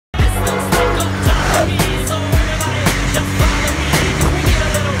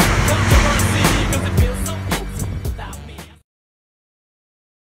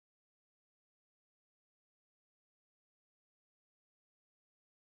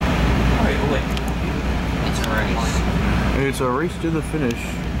It's a race. It's a race to the finish.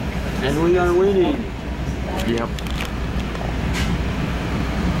 And we are winning. Yep.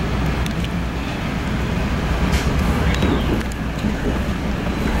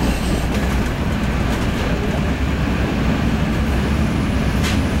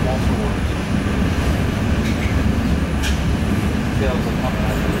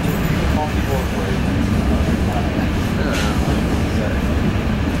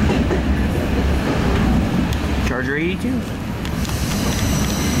 Charger 82.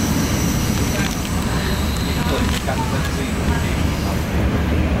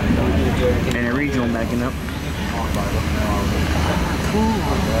 And a regional backing up. Cool.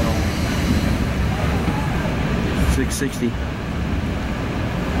 660.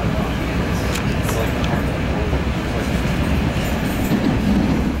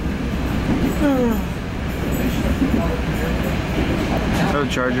 Oh,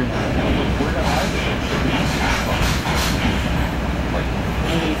 Charger.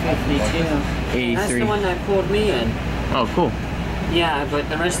 8052. That's the one that pulled me in. Oh, cool. Yeah, but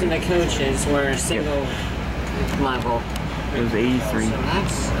the rest of the coaches were single level. It was 83. So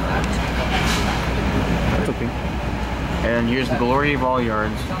that's okay. And here's the glory of all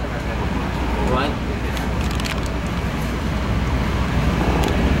yards. What?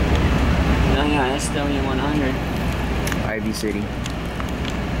 Oh yeah, SW100. Ivy City.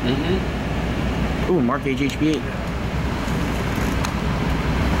 Mm-hmm. Ooh, MARC HHB8.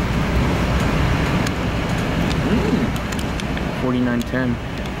 Mm. 4910.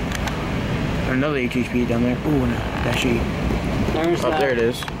 Another HHB down there. Ooh, no, dash 8. There's there it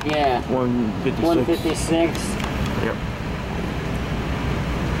is. Yeah. 156. 156. Yep.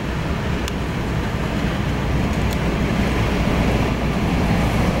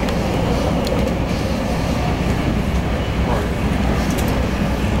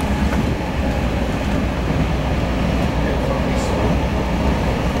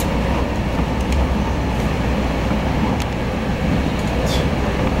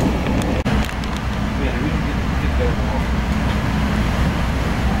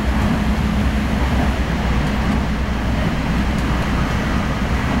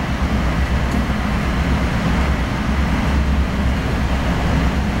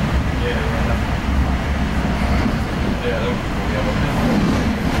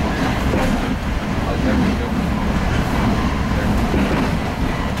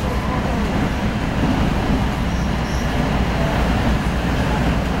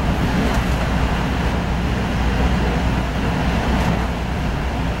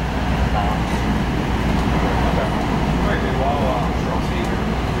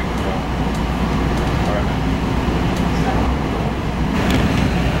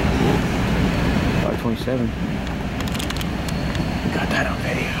 We got that on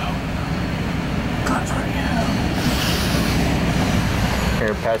video. Good for you.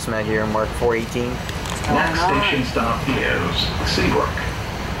 Here, pass Matt here, MARC 418. Next station stop is Seabrook.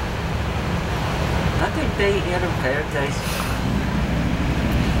 I think they hit a paradise.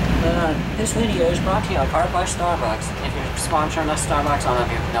 This video is brought to you apart by Starbucks. If you're sponsoring us, Starbucks, I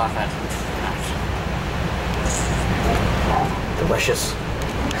love you. No offense. Delicious.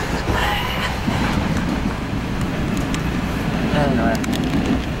 Anyway,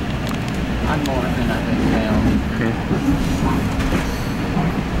 I'm more than I can fail. Okay.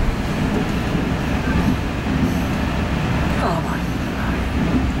 Oh my god.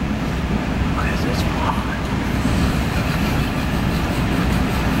 What is this for?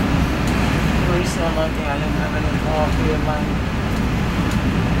 At least I'm lucky I didn't have any coffee in mine.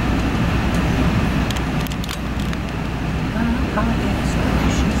 Oh, it's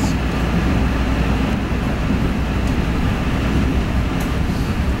delicious.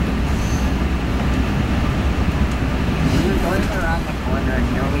 Around the corner and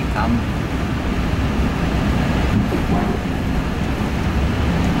here we come.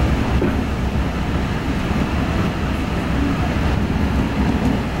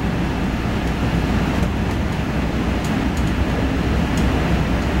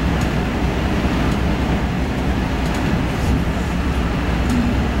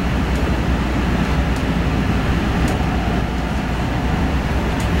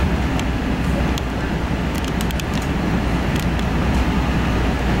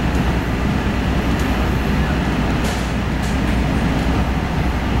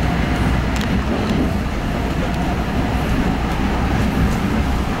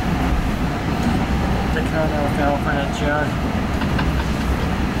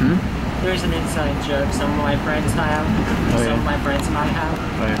 There's an inside joke some of my friends have, some of my friends might have.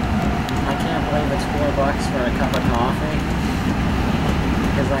 I can't believe it's $4 for a cup of coffee.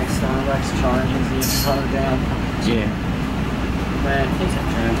 Because like Starbucks charges you slow down. Yeah. But he's a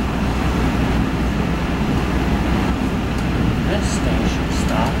trip. This station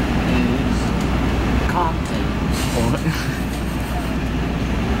stop is Compton. What?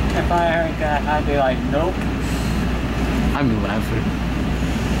 If I heard that, I'd be like, nope. I'd be laughing.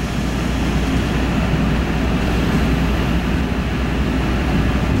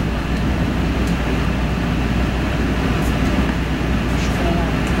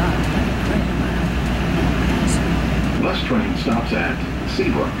 Bus train stops at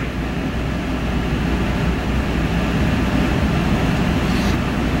Seabrook.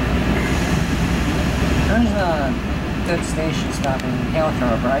 There's a good station stop in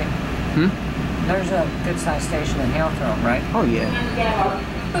Hillthorpe, right? There's a good sized station in Hillthorpe, right? Oh, yeah.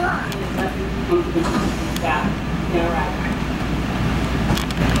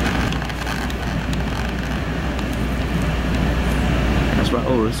 That's what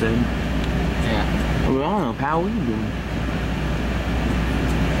Ola said. Yeah. Well, I don't know, pal, what are you doing?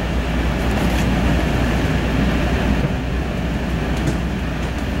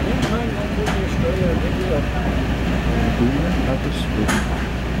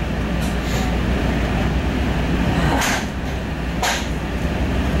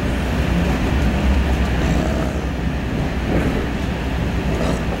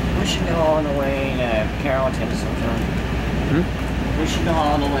 We should go all the way to Carrollton sometime. We should go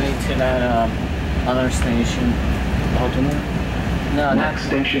all the way to that other station. Baltimore? No, Next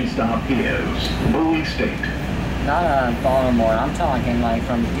station stop is Bowie State. not Baltimore. I'm talking like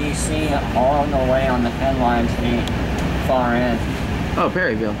from DC all the way on the Penn line to the far end. Oh,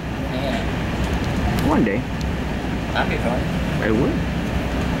 Perryville. Yeah, One day. that'd be fun. I would.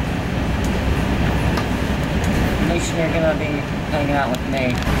 At least you're gonna be hanging out with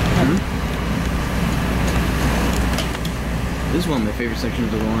me. This is one of my favorite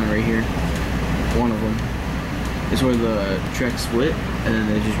sections of the line right here. One of them. It's where the tracks split and then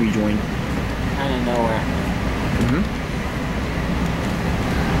they just rejoin. Out of nowhere.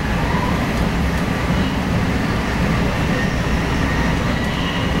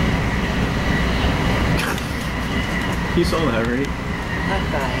 You saw that, right? What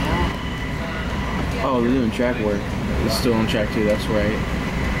the hell? Oh, they're doing track work. It's still on track 2, that's right.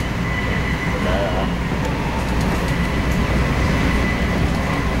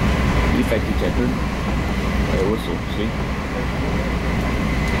 Defect detector. Hey, whistle, see?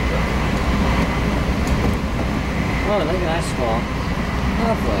 Oh, look at that squall.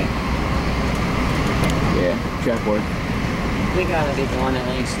 Lovely. Yeah, track work. We gotta be going at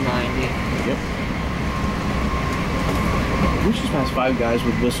least 90. Yep. We just passed 5 guys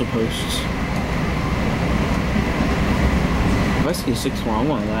with whistle posts. If I see a 6th one, I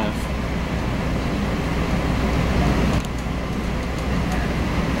want to laugh.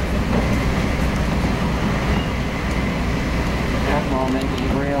 That moment, do you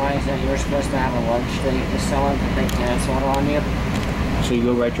realize that you're supposed to have a lunch date with someone, but they canceled on you? So you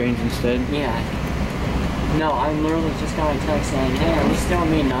go by trains instead? Yeah. No, I literally just got a text saying, hey, are we still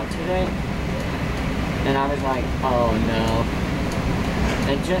meeting up today? And I was like, oh no.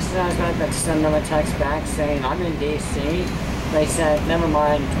 And just as I was about to send them a text back saying, I'm in DC, they said, never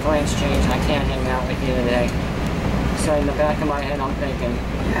mind, plans changed, I can't hang out with you today. So in the back of my head, I'm thinking,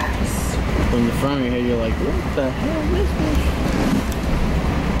 yes. From the front of your head, you're like, what the hell is this?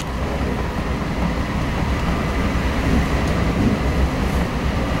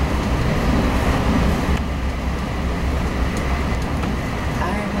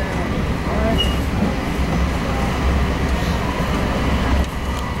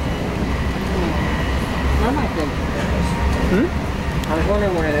 I was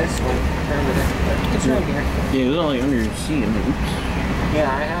wondering where this went. It's right here. Yeah, it was only under your seat. I'm like, oops. Yeah,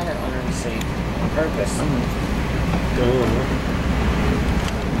 I had it under the seat on purpose.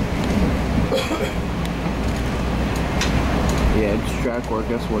 Yeah, it's track work,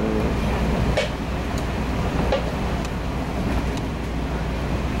 that's what it is.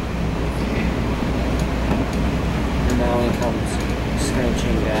 And now it comes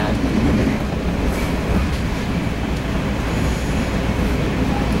scrunching down.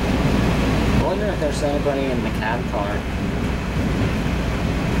 I wonder if there's anybody in the cab car.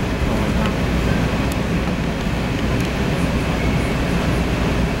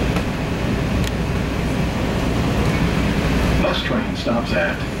 Bus train stops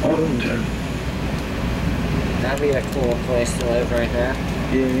at Arlington. That'd be a cool place to live right there.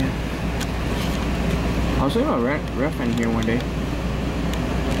 Yeah. I was thinking about reffing here one day.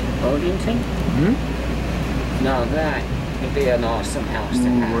 Odington? No, that would be an awesome house to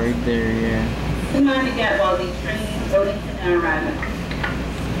have. Right there, yeah. Good morning, got all these trains, Odington and arriving.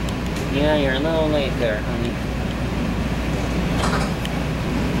 Yeah, you're a little late there, honey.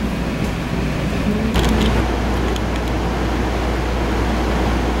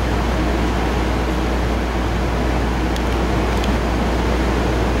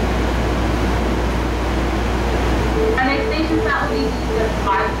 Our next station stop will be the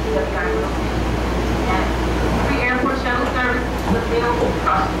 5 and free airport shuttle service is available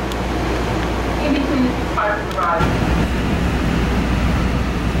across in between the two parts of the ride.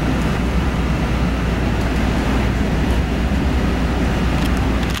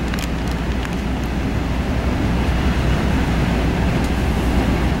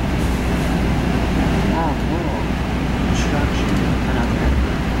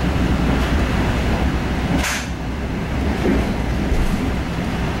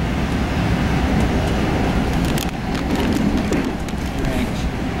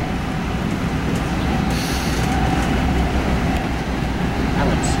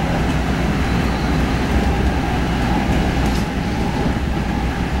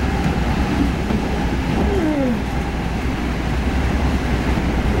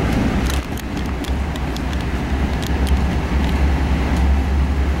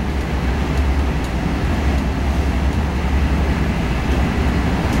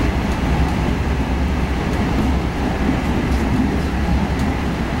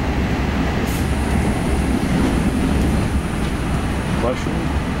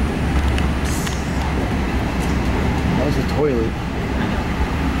 That was a toilet.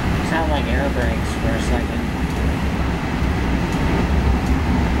 Sound like air brakes for a second.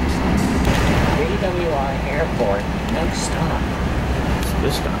 BWI Airport. Next stop. It's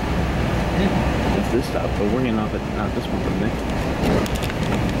this stop. It's this stop, but we're getting off at not this one, I think.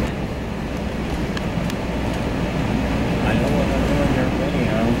 I know what I'm doing your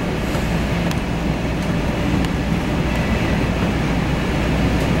video.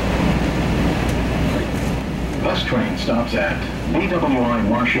 Bus train stops at BWI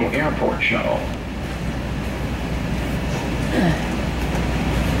Marshall Airport Shuttle.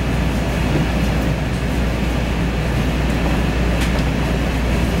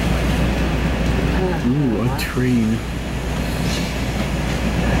 Ooh, a train.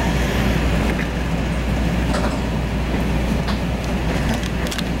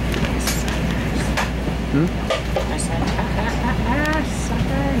 I said,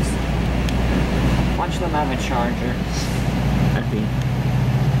 suckers. Watch them have a charger. I think.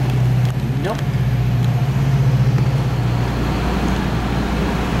 Nope.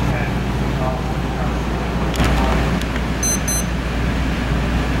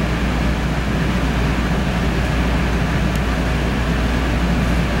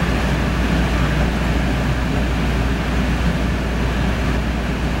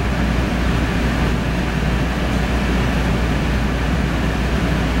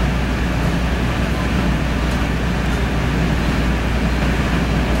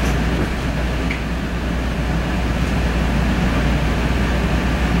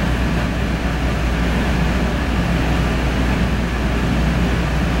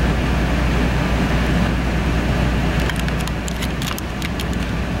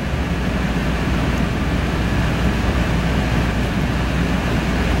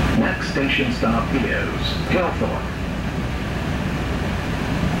 Station stop is Hillthorpe.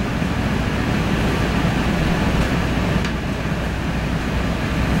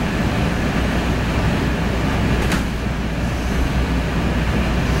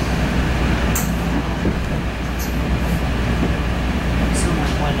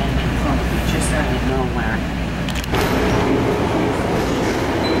 Someone went in front of me just out of nowhere.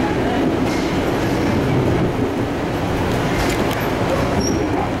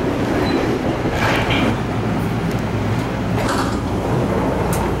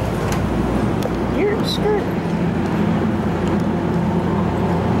 Skirt.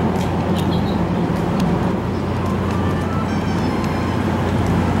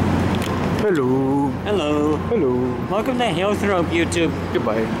 Hello. Hello. Hello. Welcome to Hillthorpe YouTube.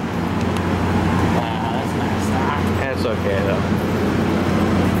 Goodbye. Wow, that's nice. That's okay though.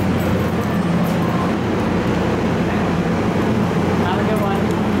 Have a good one.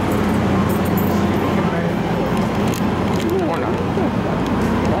 Or not.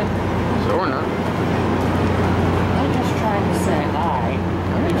 What? So or not. I'm just trying to say hi.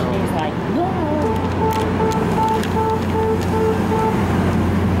 And she's like, no.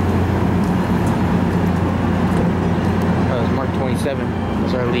 That was Mark 27.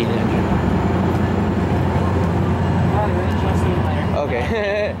 That's our lead engine. Alright, I'll see you later.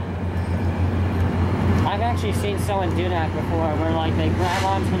 Okay. I've actually seen someone do that before, where like they grab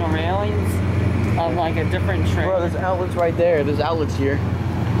onto the railings of like a different train. Bro, there's outlets right there. There's outlets here.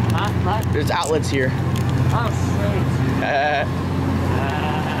 Huh? What? There's outlets here. Oh, sweet.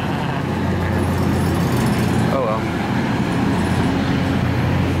 Oh well.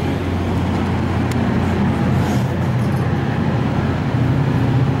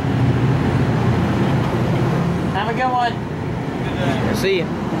 Have a good one. See ya.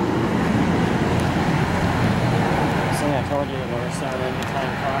 See, I told you that we were starting at the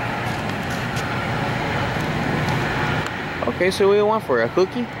time clock. Okay, so what do you want for it? A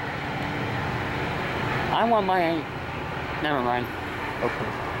cookie? I want my... Never mind. Okay.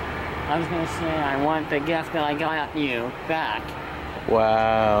 I was gonna say I want the gift that I got you back.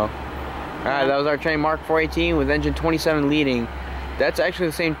 Wow. Alright, that was our train MARC 418 with engine 27 leading. That's actually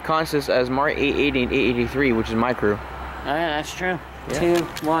the same consist as MARC 880 and 883, which is my crew. Oh yeah, that's true. Yeah. 2,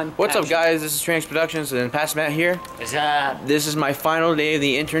 1. What's action. up, guys? This is Trainx Productions and Past Matt here. What's up? This is my final day of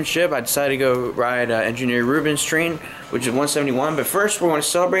the internship. I decided to go ride Engineer Ruben's train, which is 171. But first, we're going to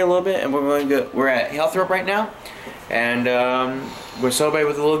celebrate a little bit, and we're at Hillthrop right now, and we're celebrating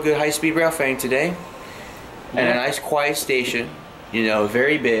with a little good high-speed rail fang today, and a nice quiet station. You know,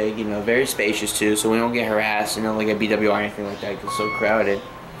 very big. You know, very spacious too, so we don't get harassed. You know, like a BW or anything like that, because it's so crowded.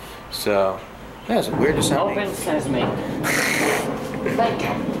 So yeah, it's weird to sound. Open sesame. Thank you.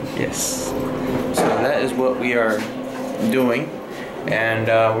 Yes. So that is what we are doing, and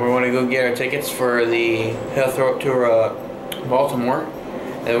we're going to go get our tickets for the Hillthrop to Baltimore.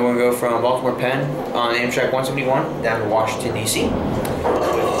 Then we're going to go from Baltimore Penn on Amtrak 171 down to Washington D.C.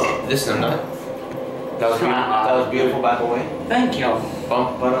 This is a nut. That was beautiful, by the way. Thank you.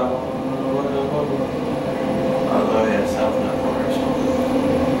 Bump, but oh yeah, South Nut Corners.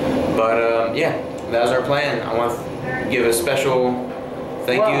 But yeah, that was our plan. I want to give a special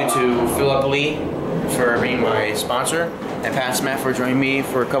thank you to Philip Lee for being my sponsor, and Past Matt for joining me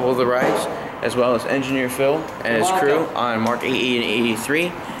for a couple of the rides, as well as Engineer Phil and his crew on MARC 880 and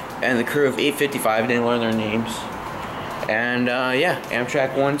 883, and the crew of 855. Didn't learn their names. And yeah, Amtrak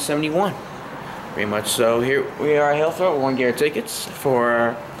 171. Pretty much. So here we are at Hillthrop. We're going to get our tickets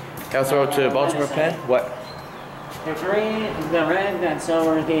for Hillthrop to Baltimore Penn. What? The green, the red that's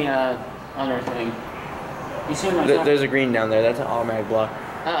over the other thing. You see my There's a green down there. That's an automatic block.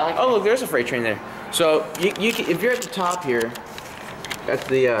 okay. Oh, look, there's a freight train there. So you can, if you're at the top here, at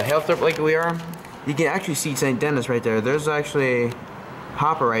the Hillthrop like we are, you can actually see St. Denis right there. There's actually a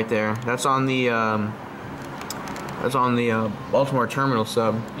hopper right there. That's on the Baltimore terminal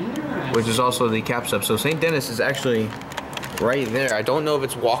sub, which is also the cap sub. So St. Denis is actually right there. I don't know if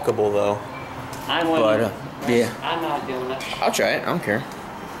it's walkable though. I wouldn't. But yeah, I'm not doing it. I'll try it. I don't care.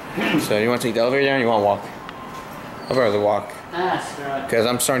 So you want to take the elevator down, or you want to walk? I'd rather walk. Screw it. Because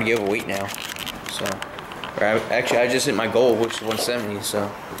I'm starting to give a weight now. So, actually, I just hit my goal, which is 170. So,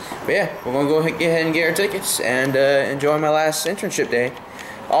 but yeah, we're gonna go ahead and get our tickets and enjoy my last internship day.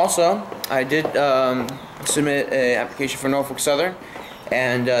 Also, I did submit an application for Norfolk Southern,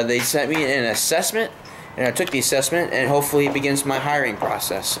 and they sent me an assessment, and I took the assessment, and hopefully it begins my hiring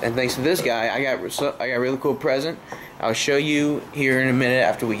process. And thanks to this guy, I got a really cool present. I'll show you here in a minute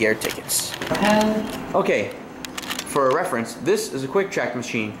after we get our tickets. Okay. For a reference, this is a quick track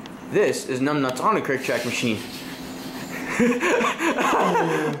machine. This is numbnuts on a quick track machine.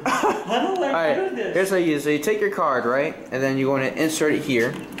 Alright, here's how you use it. So you take your card, right? And then you're going to insert it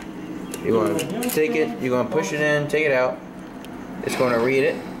here. You're going to take it, you're going to push it in, take it out. It's going to read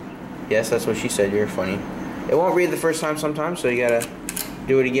it. Yes, that's what she said. You're funny. It won't read the first time sometimes, so you gotta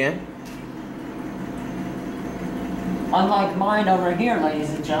do it again. Unlike mine over here, ladies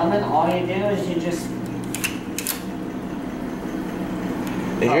and gentlemen, all you do is you just...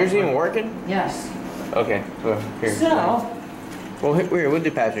 Is yours even working? Yes. Okay, so here. So, Well, here, we'll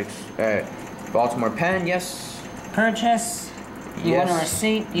do Patrick's. Alright. Baltimore Penn, yes. purchase. You Yes. want a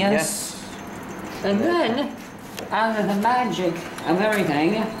receipt? Yes. And then, out of the magic of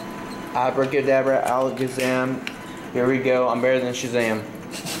everything, Abracadabra, alakazam. Here we go. I'm better than Shazam.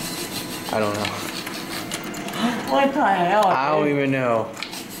 I don't know. what the hell? I don't even know.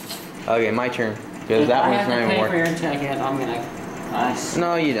 Okay, my turn. Because that one's not even for working. your ticket, I'm gonna... Nice.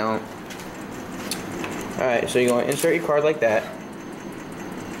 No, you don't. Alright, so you're going to insert your card like that.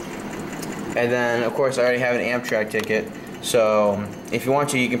 And then, of course, I already have an Amtrak ticket. So, if you want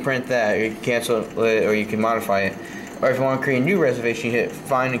to, you can print that, or you can cancel it, or you can modify it. Or if you want to create a new reservation, you hit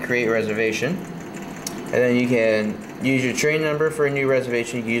Find and Create Reservation. And then you can use your train number for a new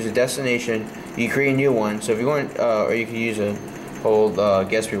reservation. You can use a destination. You can create a new one. So if you want, or you can use a old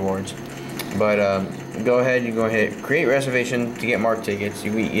guest rewards. But go ahead. You go ahead, create reservation to get MARC tickets.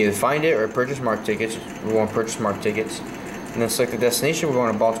 You can either find it or purchase MARC tickets. We want to purchase MARC tickets. And then select the destination. We're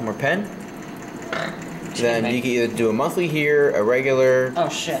going to Baltimore Penn. Then you can either do a monthly here, a regular, Oh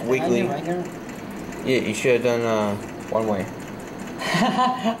shit. weekly. Did I do regular? Yeah, you should have done one way.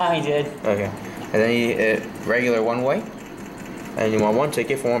 I did. Okay. And then you hit regular one way. And you want one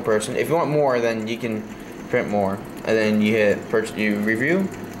ticket for one person. If you want more, then you can print more. And then you hit you review,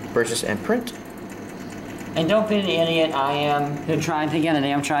 purchase, and print. And don't be the idiot I am who tried to get an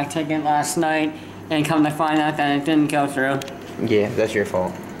Amtrak ticket last night and come to find out that it didn't go through. Yeah, that's your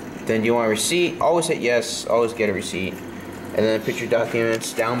fault. Then you want a receipt, always hit yes, always get a receipt. And then put your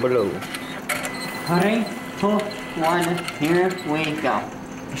documents down below. 3, 2, 1, here we go.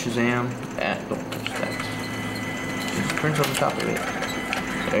 Shazam, don't touch that. Just print on the top of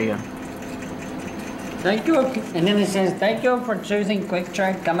it. There you go. Thank you. And then it says, thank you for choosing Quick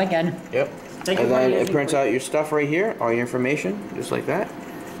Trip. Come again. Yep. Thank And you for then it using prints Quick- out your stuff right here, all your information, just like that.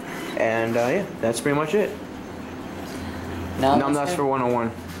 And yeah, that's pretty much it. No, Numbnuts for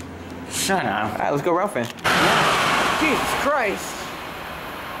 101. Shut up. Alright, let's go Ralphie. Jesus Christ!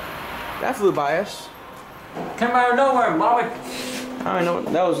 That flew by us. Come out of nowhere, Bobby. I don't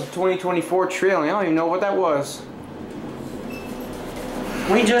know. That was a 2024 trailing. I don't even know what that was.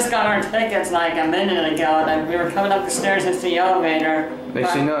 We just got our tickets like a minute ago, and we were coming up the stairs into the elevator.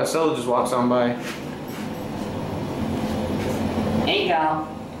 Next thing you know, a Stella just walks on by. There you go.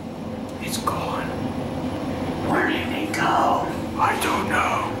 It's gone. Where did it go? I don't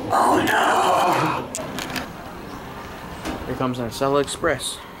know. Oh no! Here comes our Stella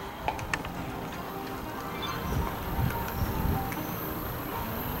Express.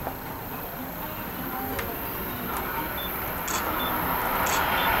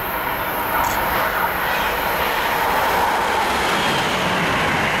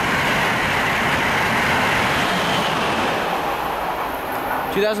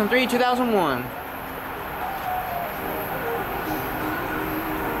 (2003, 2001).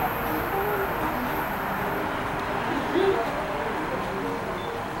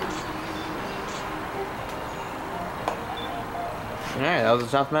 Alright, that was the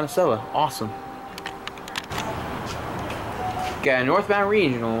southbound Stella. Awesome. Got a northbound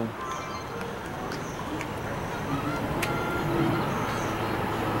regional.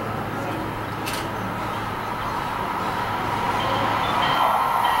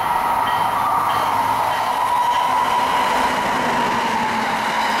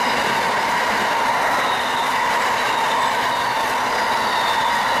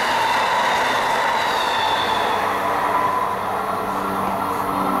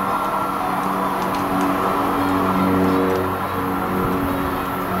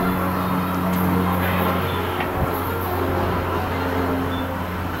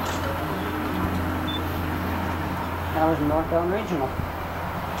 That was Northbound Regional.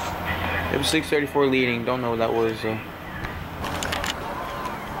 It was 634 leading. Don't know what that was. Here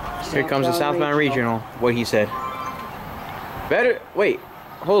comes the southbound regional. What he said. Better wait.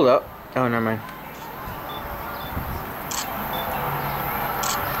 Hold up. Oh, never mind.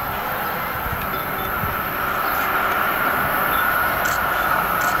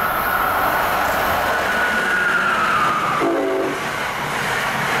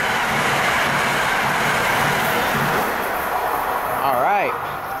 All right.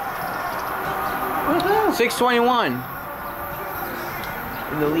 621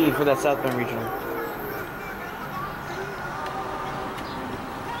 in the lead for that southbound regional.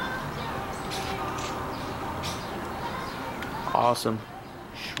 Awesome.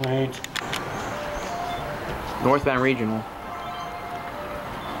 Sweet. Northbound regional.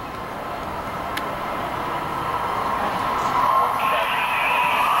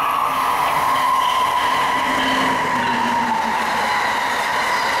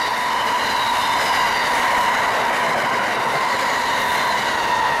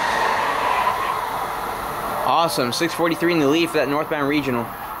 Awesome. 643 in the lead for that northbound regional.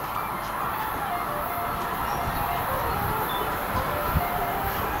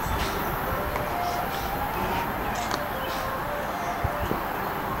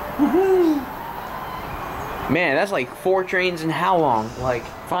 Woohoo! Man, that's like 4 trains in how long? Like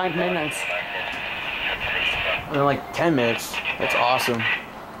 5 minutes. like 10 minutes. That's awesome.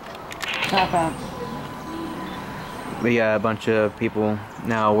 Top out. We got a bunch of people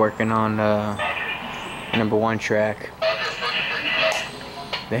now working on number 1 track.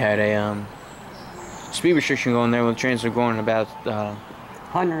 They had a speed restriction going there when the trains are going about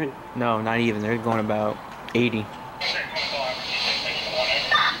 100. no, not even. They're going about 80.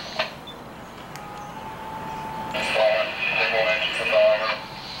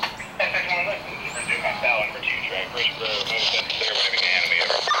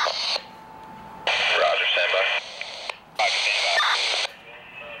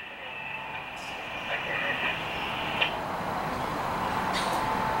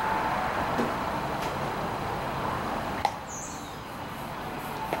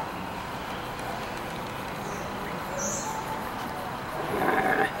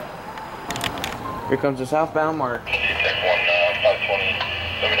 Here comes the southbound MARC. Take 520.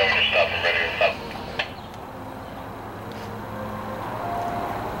 Let me know when you're stopping ready.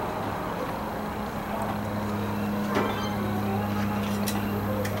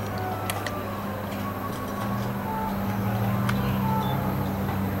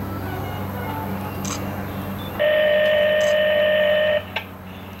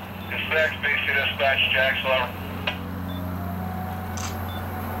 Dispatch, BC Dispatch, Jackson.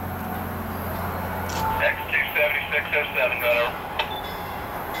 X27607, got over.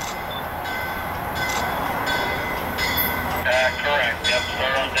 Correct. Yep,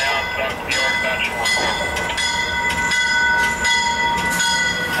 start on down, start New York, about short.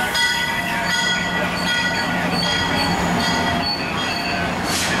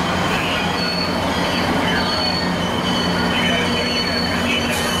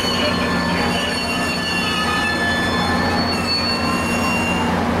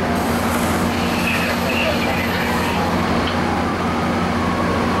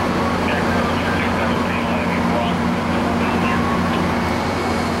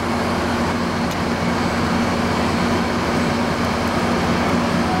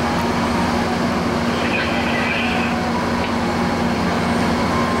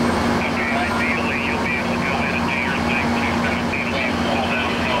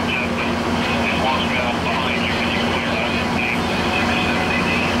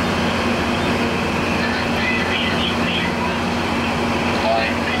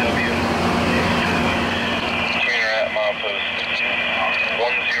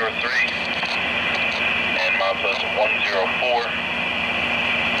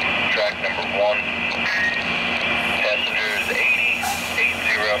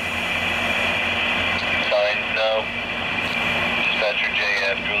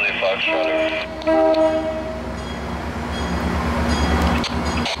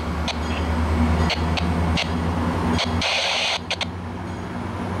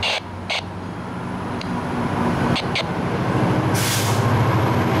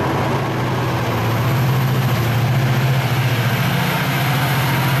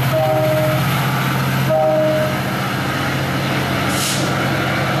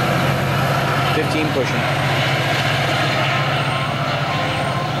 Pushing.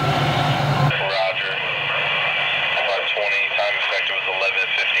 Roger. 520, time effective was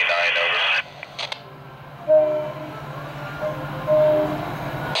 11:59, over.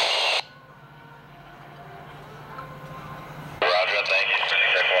 Roger, thank you.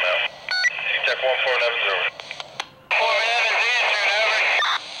 Tech 1 out. Tech 149 over. 411's answered, over.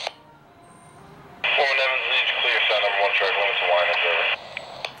 411's needs to clear, sound number 1 track limits to Winans, over.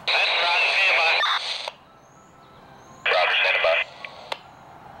 That's Roger, stand by. Roger, standing by.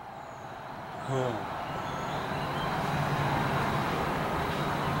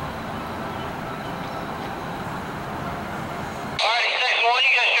 Alrighty, 6-1,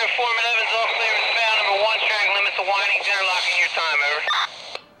 you guys show Foreman Evans all clear and found number 1 track limits to Winans, interlocking your time, over.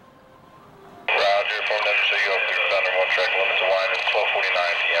 Roger, Foreman Evans show you all clear and found number 1 track limits to Winans,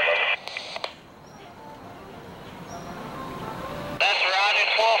 12:49 p.m., over. That's Roger,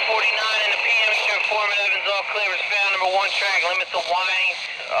 12:49 in the PM, you show Foreman Evans all clear is found number 1 track limits to Winans,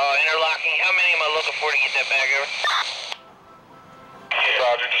 interlocking. How many am I looking for to get that back, over?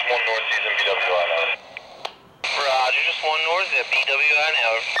 Roger, just 1 northeast and BWI now. Roger, just 1 north at BWI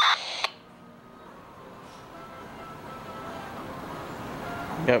now.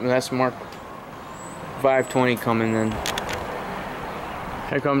 Yep, and that's MARC 520 coming in.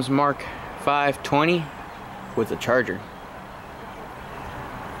 Here comes MARC 520 with a charger.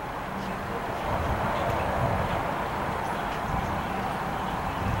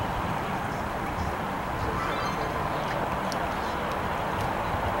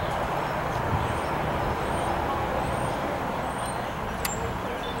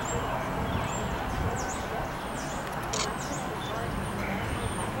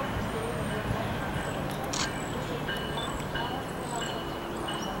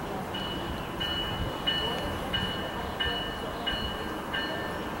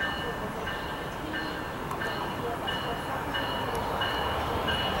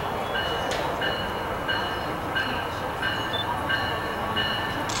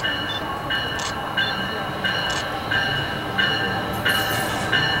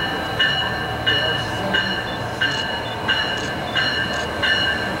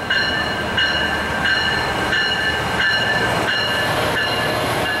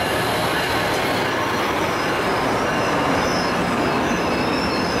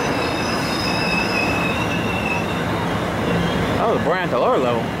 We're at the lower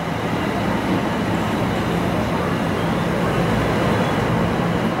level.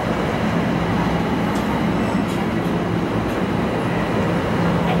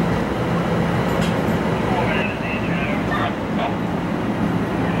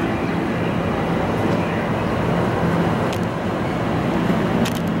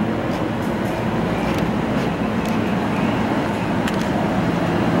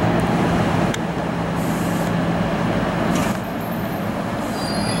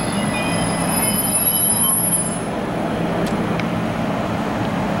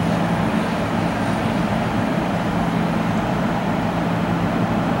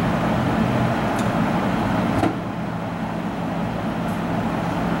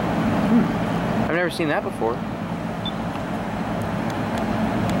 seen that before.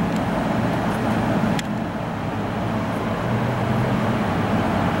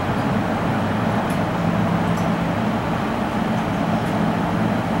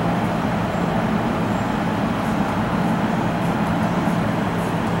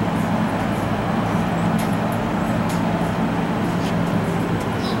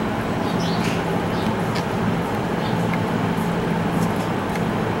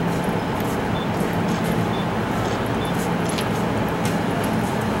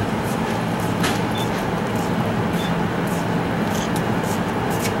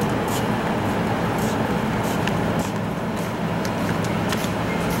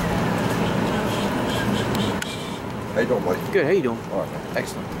 How you doing, buddy? Good, how you doing? All right, man.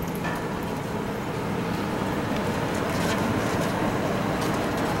 Excellent.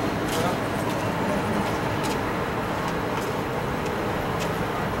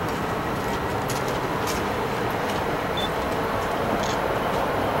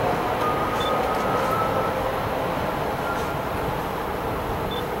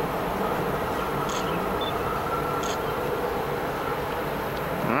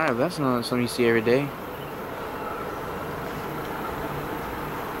 Alright, that's not something you see every day.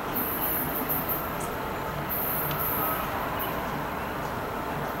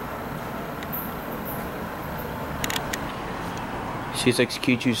 CSX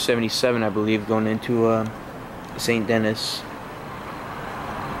Q277, I believe, going into St. Denis.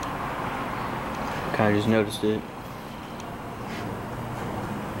 Kind of just noticed it.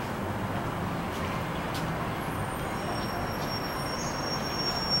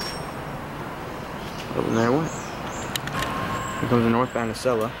 Over there, what? Here comes the northbound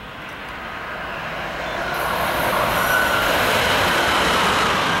Acela.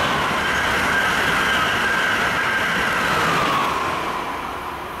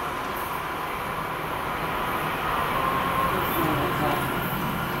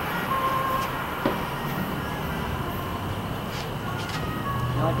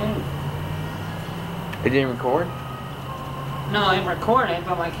 No, I didn't. It didn't record? No, it recorded,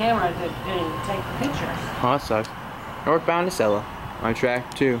 but my camera didn't take pictures. Oh, that sucks. Northbound Acela on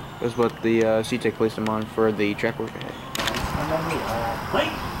track 2. That's what the CTEC placed them on for the track work ahead.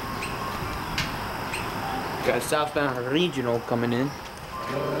 Wait! Got southbound regional coming in.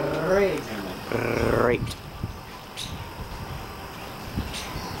 Great.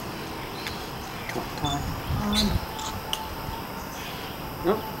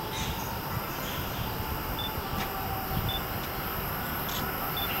 Nope.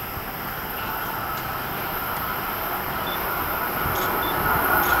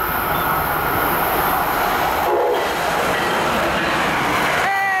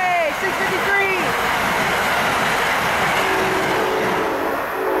 Hey, 653!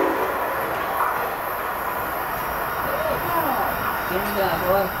 Give me that,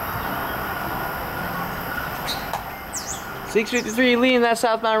 boy. 653 leading that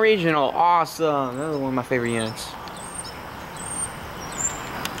southbound regional. Awesome. That was one of my favorite units.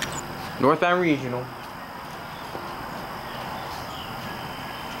 Northbound regional.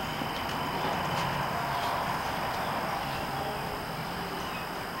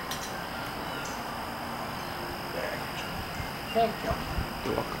 Thank you.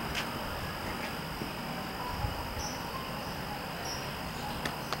 You're welcome.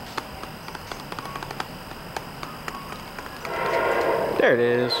 There it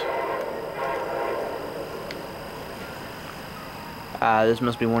is. This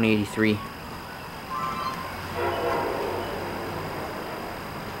must be 183.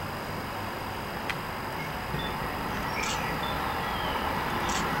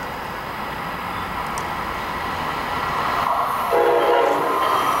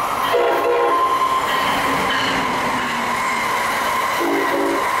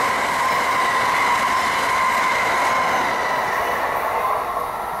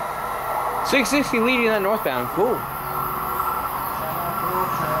 .660 leading that northbound. Cool.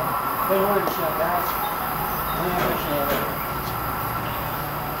 Good work, guys. I appreciate it.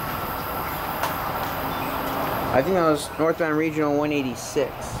 I think that was northbound regional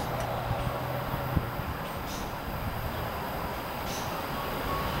 186.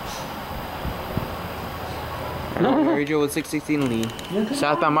 Regional with 616 lead.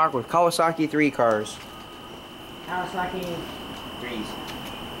 Southbound MARC with Kawasaki 3 cars. Kawasaki 3s.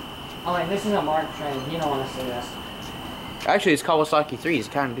 Oh wait, this is a MARC train. You don't want to see this. Actually, it's Kawasaki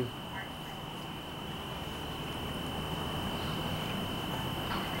 3s. Kind of do.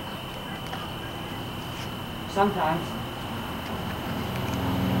 Sometimes.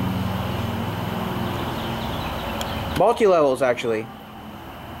 Multi-levels, actually.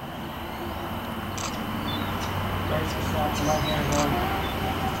 watch my hair going.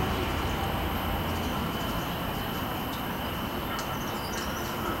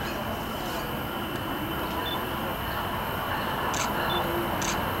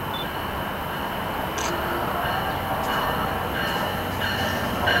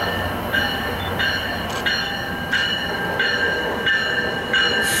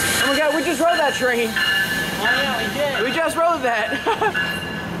 Oh my God, we just rode that train. Oh yeah, we did. We just rode that.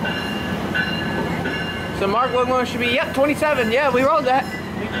 So Mark Logan should be, yep, 27. Yeah, we rode that.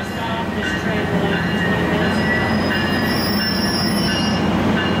 We just got off this train like 20 minutes ago.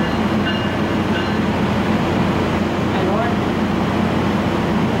 Hey, Lord.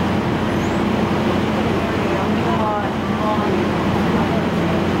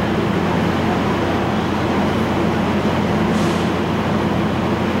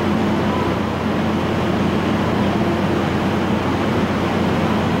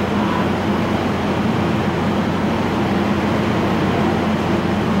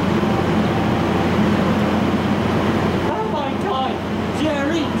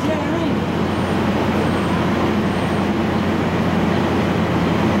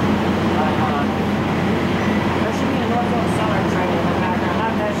 There should be a Norfolk Southern train in the background,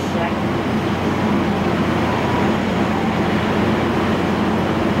 not that shit.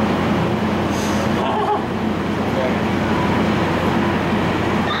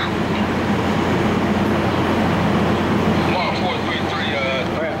 Mark 433,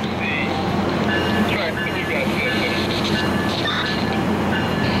 the track that you got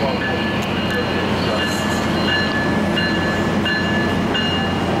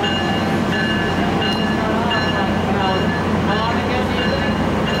How long ago do you think?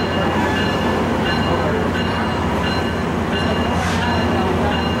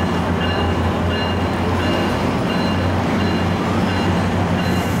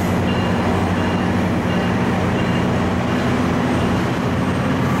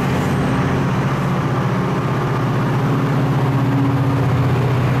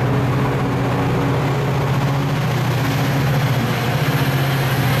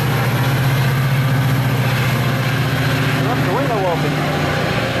 I left the window open.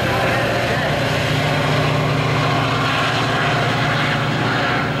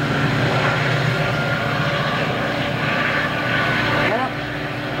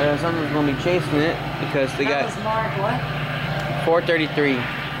 Someone's gonna be chasing it because they That got was Mark what? 433.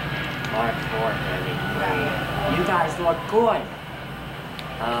 Mark 433. You guys look good.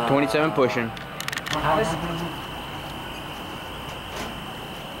 27 pushing. How is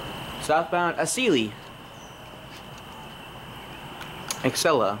Southbound Asili.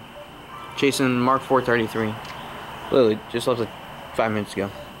 Excella. Chasing Mark 433. Literally, just left like 5 minutes ago.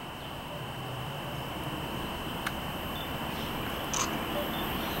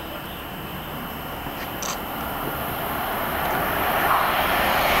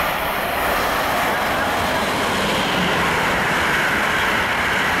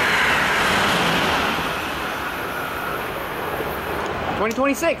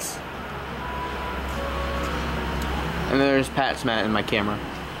 $20.26. And there's Pat's mat in my camera.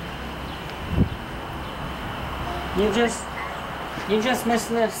 You just missed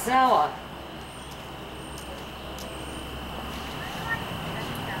the Acela.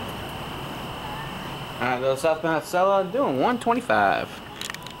 The southbound Acela doing 125.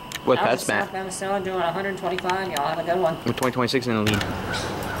 With Pat's mat. Southbound Acela doing 125. Y'all have a good one. With 2026 in the lead.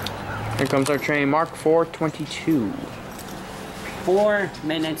 Here comes our train, Mark 422. 4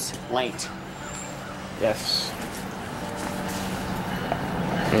 minutes late. Yes.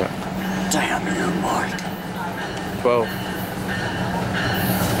 Yeah. Damn you, Mark. 12.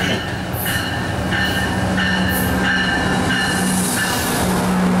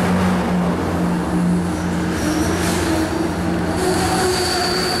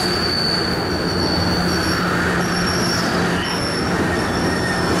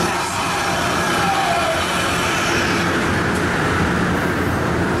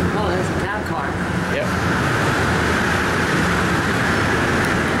 Oh, there's a cab car. Yep.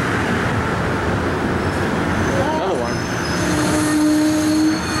 Another one.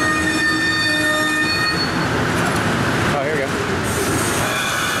 Oh, here we go.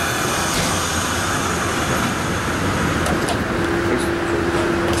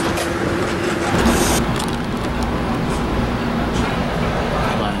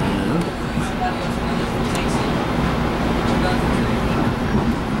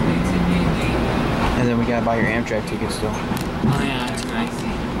 And then we gotta buy your Amtrak ticket still. Oh yeah, that's right.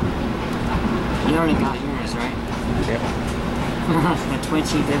 You already got yours, right? Yep. The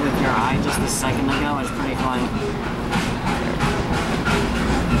twitch you did with your eye just a second ago was pretty funny.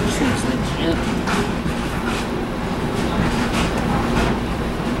 Shit's legit.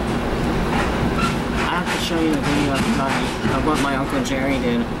 show you the video of what my Uncle Jerry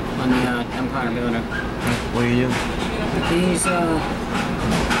did on the Empire Builder. What do you do? He's fire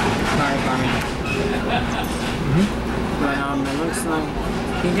department. But it looks like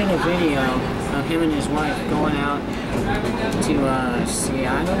he did a video of him and his wife going out to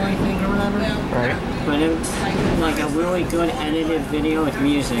Seattle, I think, or whatever. Right. But it's like a really good edited video with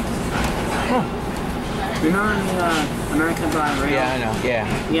music. Huh. Remember the American by Rail? Yeah, I know. Yeah.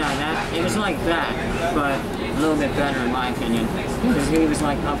 Yeah, that it was like that, but a little bit better in my opinion, because he was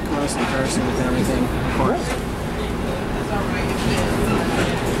like up close in person with everything. Of course.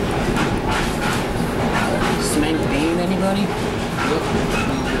 Cement beam, anybody?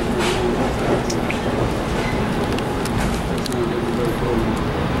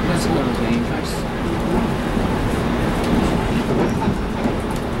 That's a little dangerous.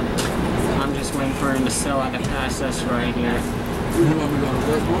 I'm just waiting for him to sell out to pass us right here. You want me to go to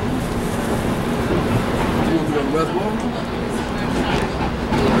Westport? You want me to go to Westport?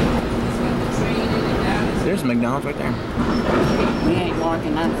 There's McDonald's right there. We ain't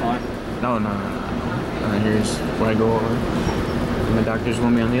walking that far. No. Here's where I go over. And the doctor's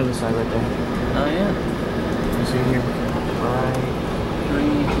gonna be on the other side right there. Oh yeah? You see here? Right.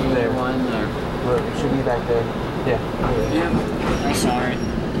 3, 2, There. 1 there. Look, it should be back there. Yeah. Yep. I saw it.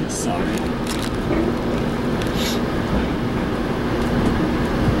 Sorry.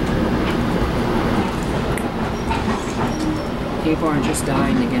 People are just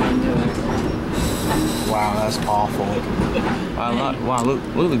dying to get into it. Wow, that's awful. Wow, look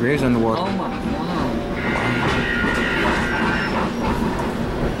at the graves underwater. Oh my wow.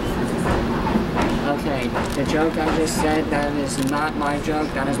 Okay, the joke I just said, that is not my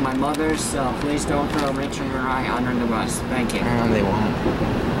joke, that is my mother's, so please don't throw Richard or I under the bus. Thank you. They won't.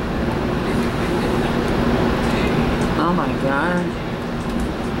 Oh my god.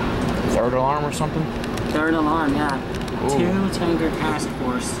 Third alarm or something? Third alarm, yeah. Ooh. 2 tanker task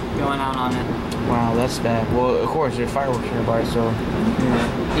force going out on it. Wow, that's bad. Well, of course, there's fireworks nearby, so...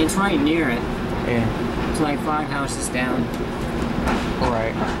 Yeah. It's right near it. Yeah. It's like 5 houses down.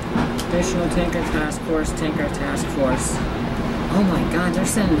 Alright. Additional tanker task force, tanker task force. Oh my god, they're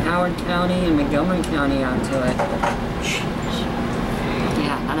sending Howard County and Montgomery County out to it. Jeez.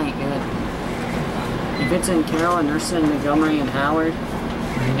 Yeah, that ain't good. If it's in Carroll and they're sending Montgomery and Howard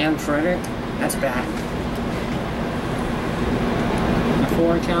and Frederick, that's bad. The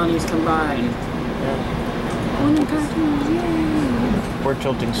 4 counties combined. Yeah. We're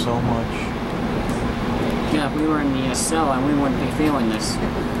tilting so much. Yeah, if we were in the cell, we wouldn't be feeling this.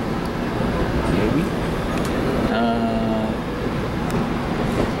 Maybe?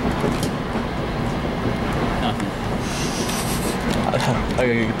 Nothing. I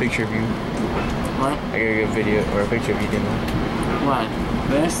gotta get a picture of you. What? I gotta get a video or a picture of you doing that. What?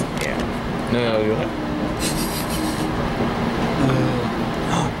 This? Yeah. No, you're like...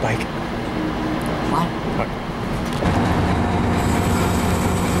 Bike. What? Bike.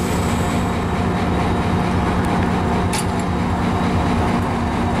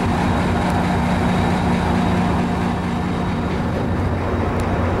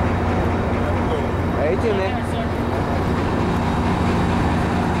 How you doing, man?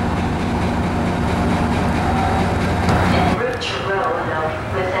 En route to Roanoke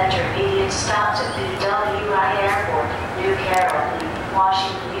with intermediate stops at BWI Airport, New Carroll,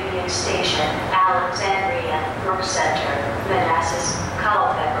 Washington Union Station, Alexandria, Brook Center, Manassas,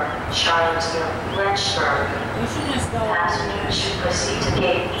 Culpeper, Charlottesville, Lynchburg. Passengers should proceed to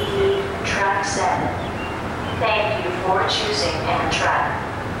Gate E, Track 7. Thank you for choosing Amtrak.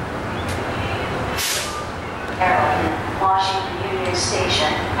 Carrollton, Washington Union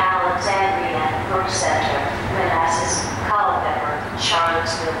Station, Alexandria, Brook Center, Manassas, Culpeper,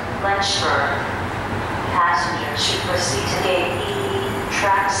 Charlottesville, Lynchburg. Passengers should proceed to Gate E,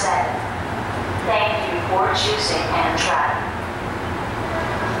 Track 7. Thank you for choosing Amtrak.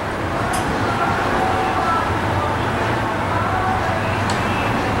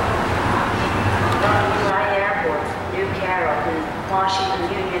 BWI Airport, New Carrollton, Washington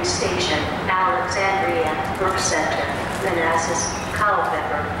Union Station, Alexandria, Brook Center, Manassas,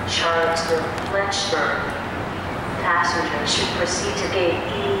 Culpeper, Charlottesville, Lynchburg. Passengers should proceed to Gate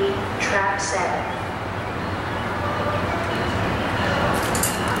E, Track 7.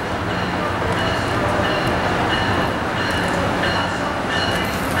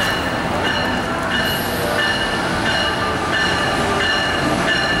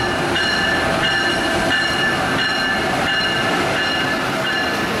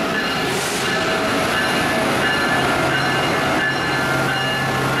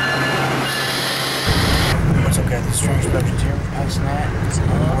 What's up, guys? This is Strange Productions here with Pat Snat.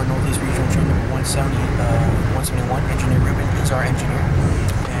 We're Northeast Regional Train number 1 171. Engineer Ruben is our engineer.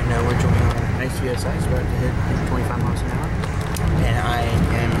 And we're joining our nice VSIs. We're about to hit 25 miles an hour. And I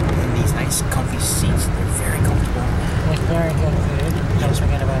am in these nice comfy seats. They're very comfortable. With very good food. Don't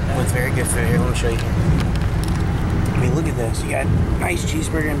forget about that. With very good food. Here, let me show you here. I mean, look at this. You got nice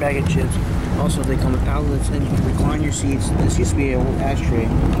cheeseburger and bag of chips. Also, they come with outlets and you can recline your seats. This used to be an old ashtray,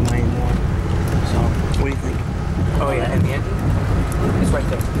 not anymore. So, what do you think? Oh yeah, and the engine? It's right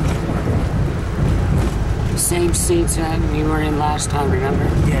there. Same seats that you were in last time, remember?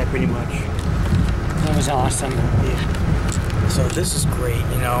 Yeah, pretty much. It was awesome. Yeah. So this is great,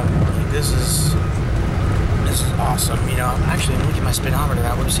 you know. This is awesome, you know. Actually, let me get my speedometer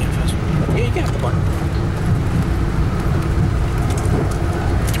out. Let me see how fast. Yeah, you can have the button.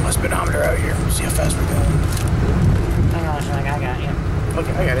 Get my speedometer out here. See how fast we're going. Hang on a second, I got you.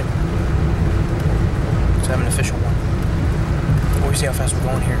 Okay, I got it. Let's have an official one. We'll see how fast we're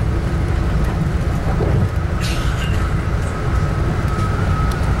going here.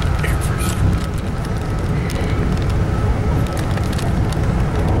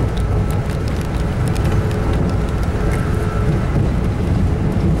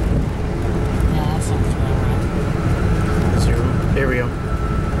 There we go.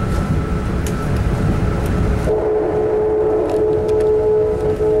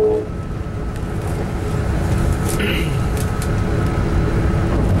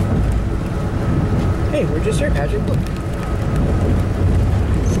 Hey, we're just here, Patrick. Look. It's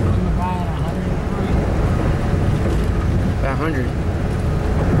going to buy at 100. About 100.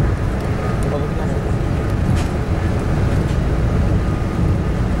 Oh, look at that.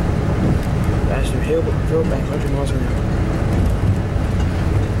 Faster hill, but drove back 100 miles an hour.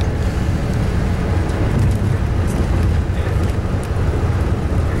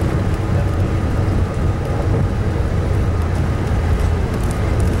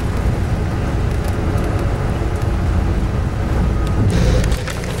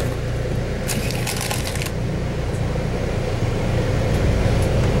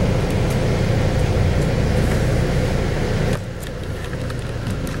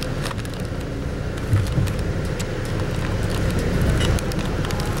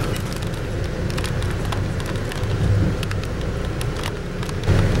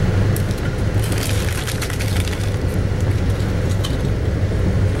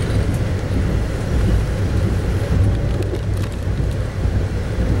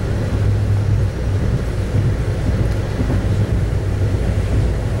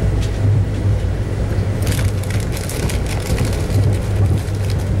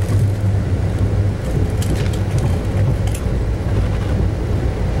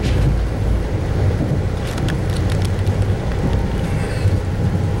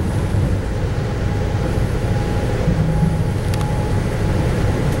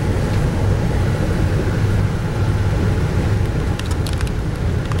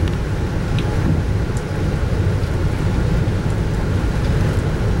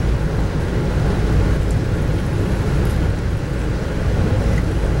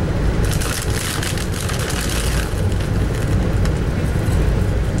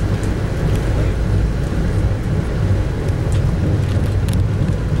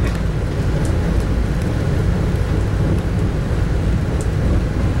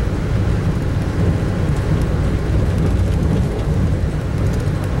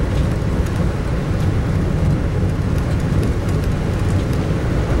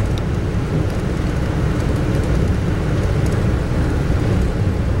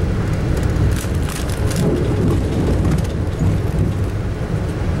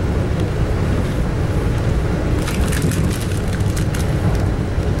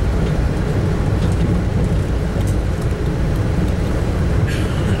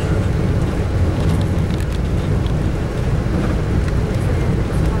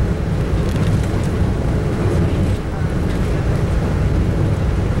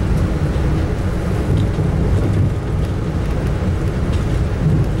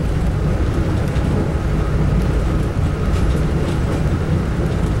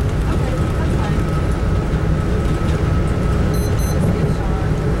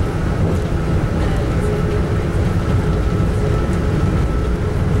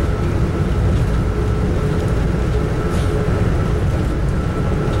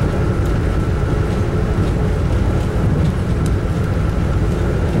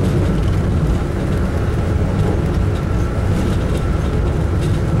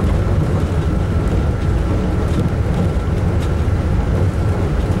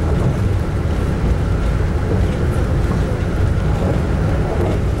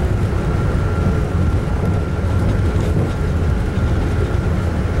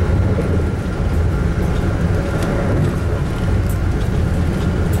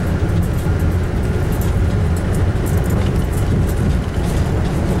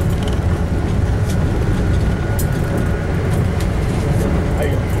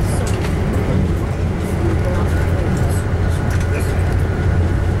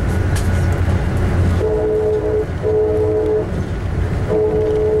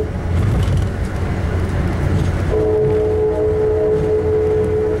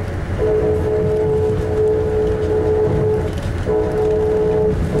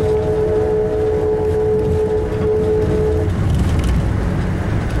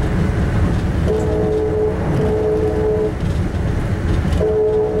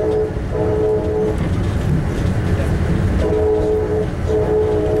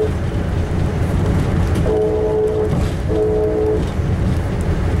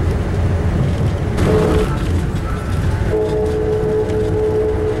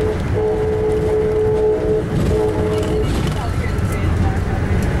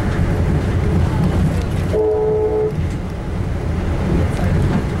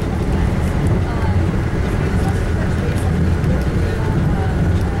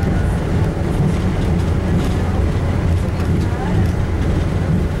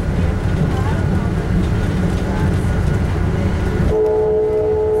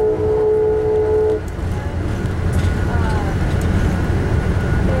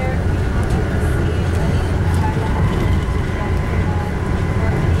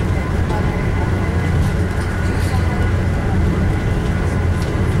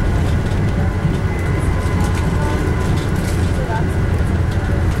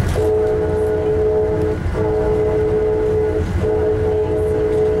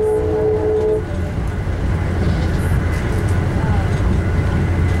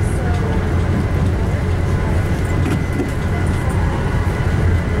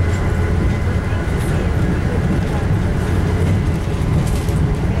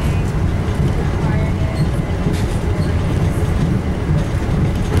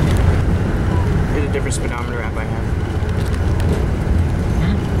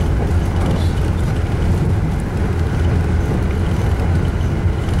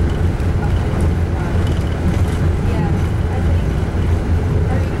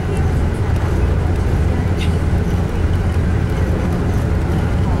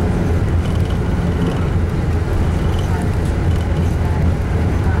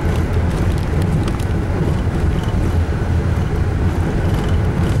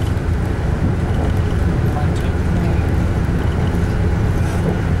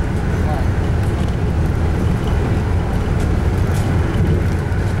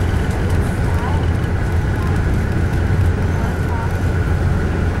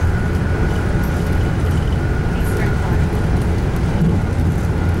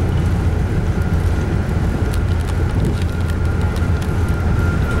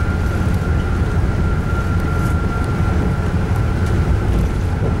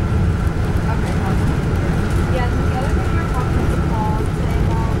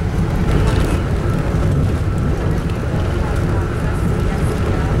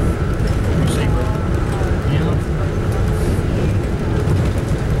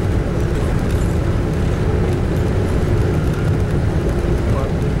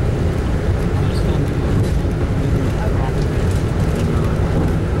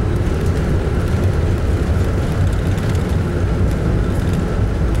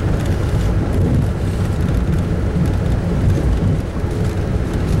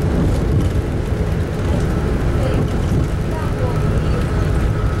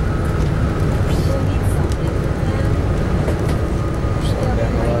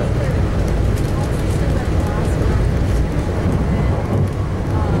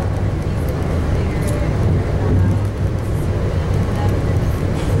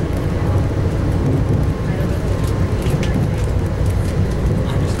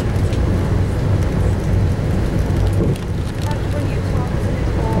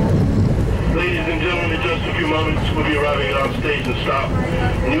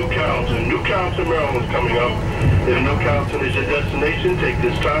 New Carrollton. New Carrollton, Maryland is coming up. If New Carrollton is your destination, take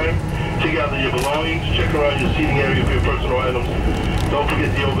this time to gather your belongings, check around your seating area for your personal items. Don't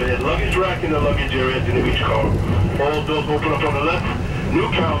forget the overhead luggage rack in the luggage area at the end of each car. All doors open up on the left. New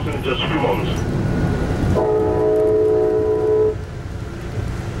Carrollton in just a few moments.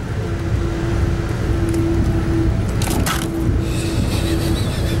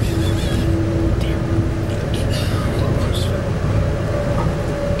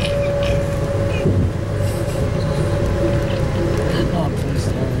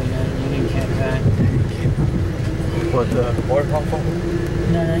 What, the waterfall?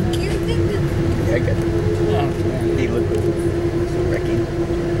 No, thank you. Yeah, I get it. Okay. He looked still wrecking.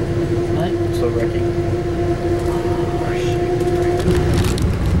 What? Still wrecking. Oh, shit.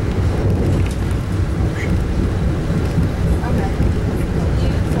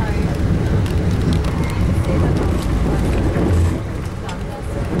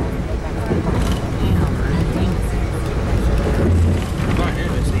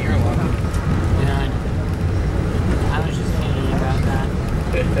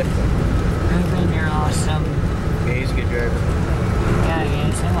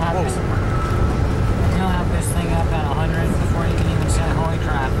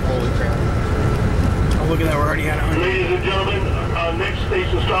 Ladies and gentlemen, our next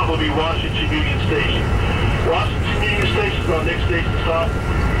station stop will be Washington Union Station. Washington Union Station is our next station stop.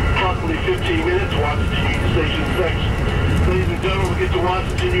 Approximately 15 minutes, Washington Union Station is next. Ladies and gentlemen, we get to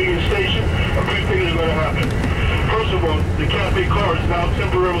Washington Union Station, a few things are going to happen. First of all, the cafe car is now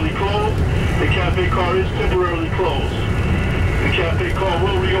temporarily closed. The cafe car is temporarily closed. The cafe car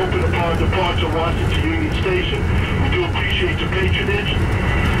will reopen upon departure of Washington Union Station. We do appreciate your patronage.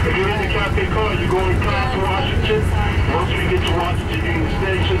 If you're in the cafe car, you're going past Washington. Once we get to Washington Union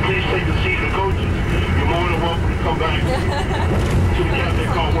Station, please take a seat in the coaches. You're more than welcome to come back to the cafe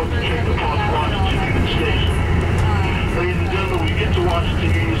car once the train departs Washington Union Station. Ladies and gentlemen, when we get to Washington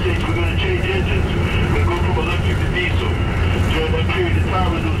Union Station, we're going to change engines. We're going to go from electric to diesel. During that period of time,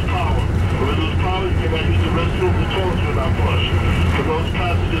 we lose power. When we lose power, you cannot use the restroom, the toilets will not flush. For those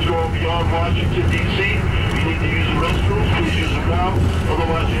passengers going beyond Washington, D.C., you need to use the restrooms. Please use them now.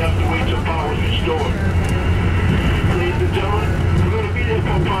 Otherwise, you have to wait till power is restored. Ladies and gentlemen, we're going to be there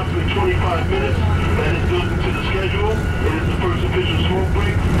for approximately 25 minutes. That is built into the schedule. It is the first official smoke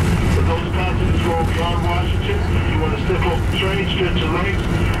break. For those passengers going beyond Washington, you want to step off the train, stretch your legs,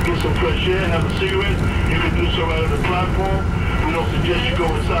 get some fresh air, have a cigarette. You can do so right on the platform. We don't suggest you go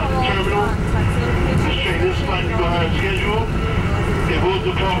inside the terminal. This train is slightly behind schedule. It will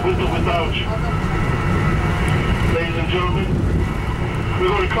depart with or without you. Ladies and gentlemen,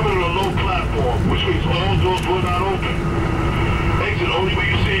 we're going to come in on a low platform, which means all doors will not open. Exit only when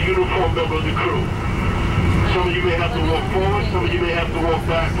you see a uniformed member of the crew. Some of you may have to walk forward, some of you may have to walk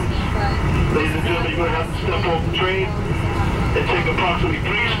backwards. Ladies and gentlemen, you're going to have to step off the train and take approximately 3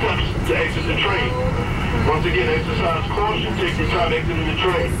 steps to exit the train. Once again, exercise caution, take your time exiting the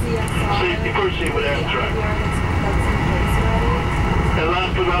train. Safety first here with Amtrak. And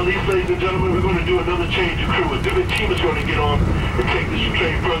last but not least, ladies and gentlemen, we're going to do another change of crew. A different team is going to get on and take this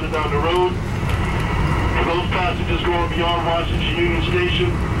train further down the road. For those passengers going beyond Washington Union Station,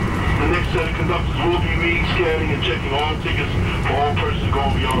 the next set of conductors will be reading, scanning, and checking all tickets for all persons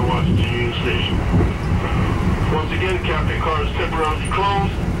going beyond Washington Union Station. Once again, the cafe car is temporarily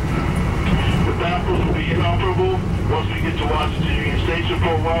closed. The bathrooms will be inoperable. Once we get to Washington Union Station,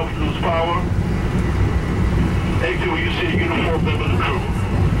 for a while we lose power. Exit when you see a uniformed member of the crew.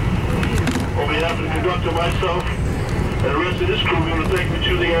 On behalf of the conductor, myself, and the rest of this crew, we want to thank you for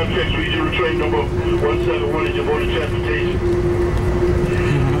choosing Amtrak's regional train number 171 as your mode of transportation.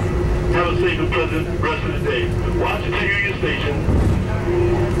 Have a safe and pleasant rest of the day. Washington Union Station,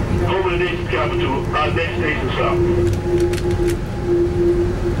 home of the nation's capital, our next station stop.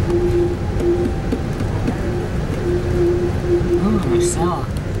 Oh, I saw.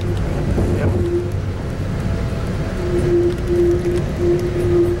 Yep.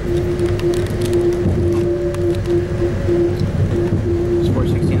 It's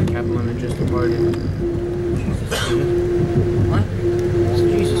 416, the Capitol Limit just departed. Jesus, dude. What? It's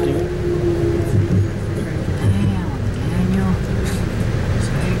Jesus, dude. Damn, Daniel.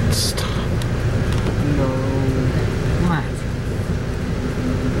 Stop. No. What?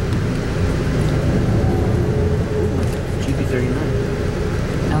 GP39.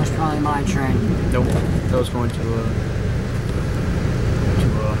 That was probably my train. Nope. That was going to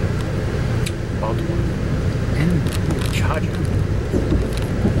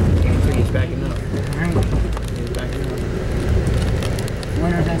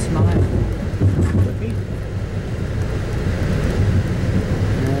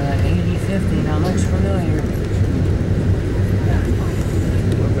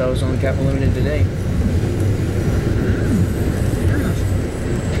was on Capital Limited today.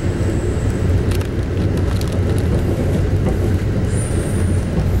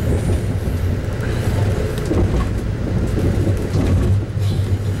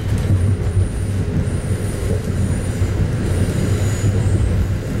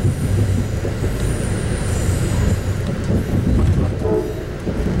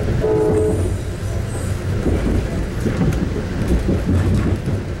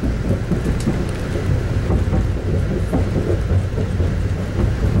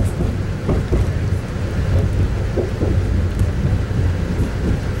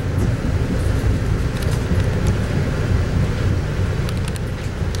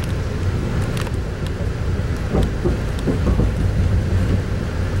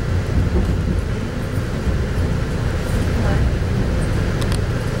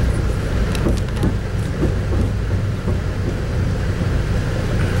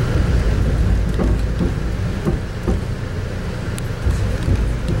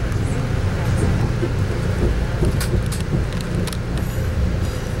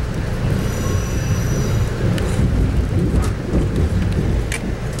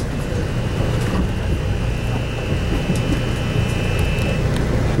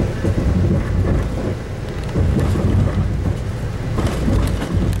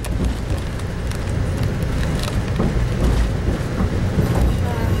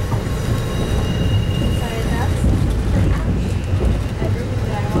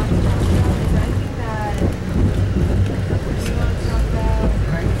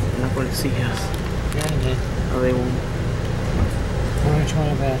 See us. Yeah, I did. Oh, they won't. Which one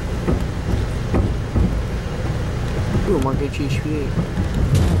about? Ooh, Mark HHV8.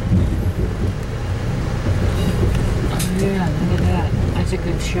 Oh yeah, look at that. That's a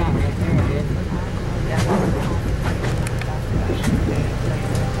good shot right there, dude.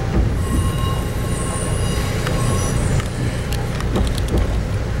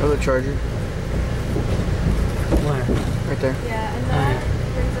 Oh, the charger. Where? Right there. Yeah, and that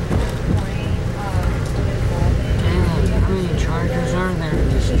brings up a good point Dang, how many chargers are there in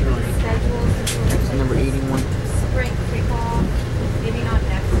this joint? That's number 81. Spring kickoff, maybe not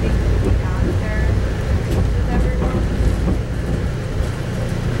next week, but the week after, with everyone.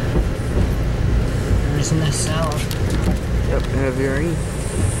 There's Miss South. Yep, and a VRE.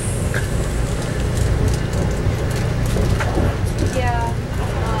 Yeah. People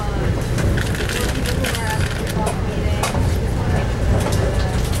who are at the kickoff meeting, just want to make sure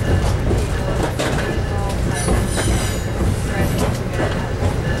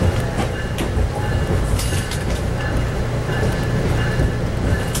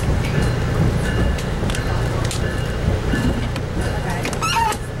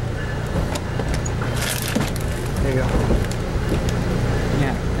There you go.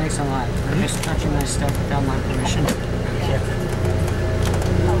 Yeah, thanks a lot. I'm just touching my stuff without my permission.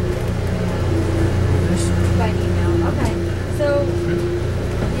 by email. Okay. So,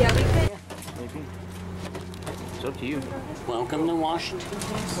 yeah, we could. It's up to you. Welcome to Washington.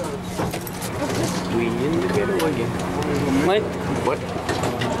 We in the ghetto again. What? What?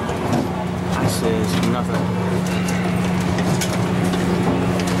 I says nothing.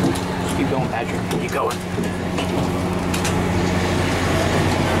 Just keep going, Patrick. Keep going.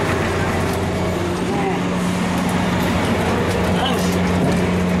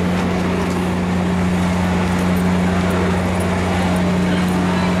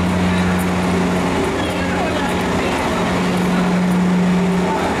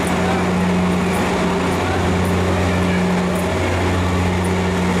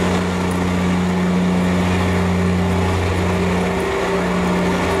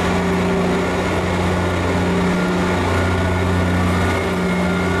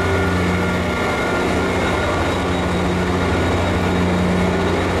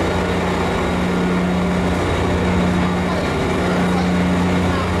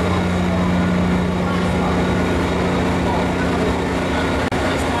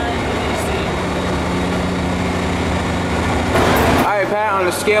 On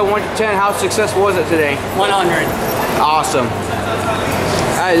a scale 1 to 10, how successful was it today? 100. Awesome.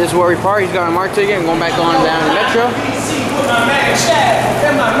 Alright, this is where we park. He's got a MARC ticket and going back on down to Metro.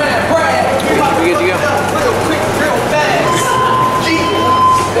 We good to go.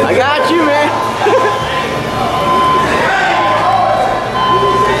 I got you, man.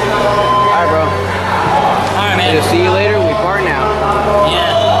 Alright, bro. Alright, man. I'll see you later. We part now.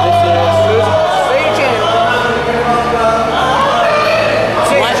 Yeah.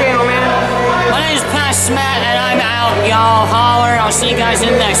 Matt, and I'm out. Y'all holler. I'll see you guys in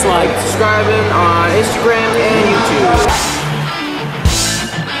the next one. Subscribing on Instagram and YouTube.